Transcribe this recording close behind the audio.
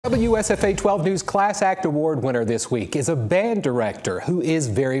WSFA 12 News Class Act Award winner this week is a band director who is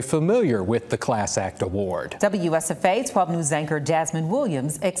very familiar with the Class Act Award. WSFA 12 News anchor Jasmine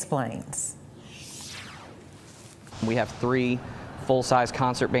Williams explains. We have 3 full-size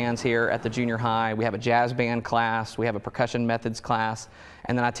concert bands here at the junior high. We have a jazz band class, we have a percussion methods class,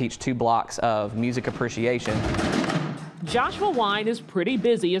 and then I teach 2 blocks of music appreciation. Joshua Wine is pretty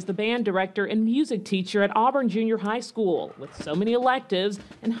busy as the band director and music teacher at Auburn Junior High School. With so many electives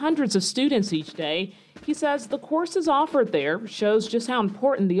and hundreds of students each day, he says the courses offered there shows just how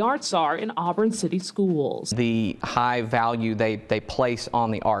important the arts are in Auburn City schools. The high value they place on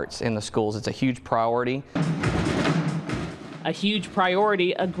the arts in the schools, it's a huge priority. A huge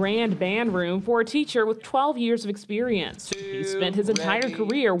priority, a grand band room for a teacher with 12 years of experience. He spent his entire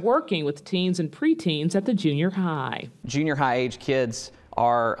career working with teens and preteens at the junior high. Junior high age kids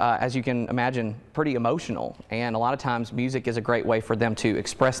are, as you can imagine, pretty emotional, and a lot of times music is a great way for them to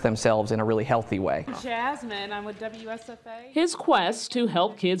express themselves in a really healthy way. Jasmine, I'm with WSFA. His quest to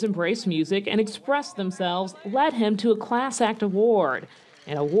help kids embrace music and express themselves led him to a Class Act Award,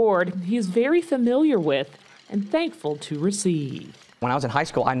 an award he's very familiar with and thankful to receive. When I was in high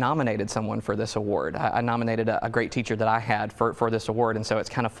school, I nominated someone for this award. I nominated a great teacher that I had for this award, and so it's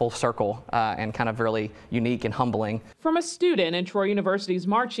kind of full circle and kind of really unique and humbling. From a student in Troy University's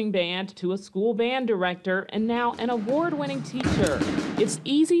marching band to a school band director and now an award-winning teacher, it's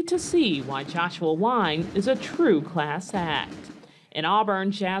easy to see why Joshua Wine is a true class act. In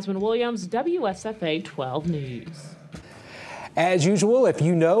Auburn, Jasmine Williams, WSFA 12 News. As usual, if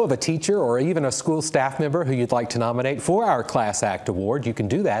you know of a teacher or even a school staff member who you'd like to nominate for our Class Act Award, you can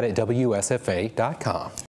do that at WSFA.com.